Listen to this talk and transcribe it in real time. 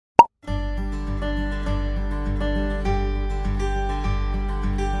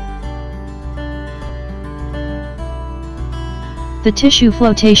The tissue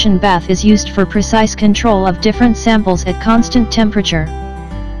flotation bath is used for precise control of different samples at constant temperature.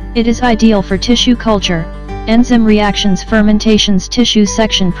 It is ideal for tissue culture, enzyme reactions, fermentations, tissue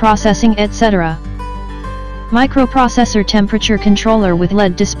section processing, etc. Microprocessor temperature controller with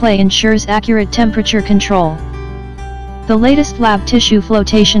LED display ensures accurate temperature control. The latest lab tissue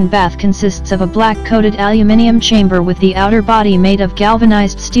flotation bath consists of a black-coated aluminium chamber with the outer body made of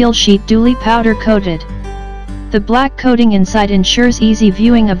galvanized steel sheet duly powder-coated. The black coating inside ensures easy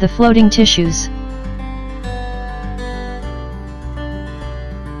viewing of the floating tissues.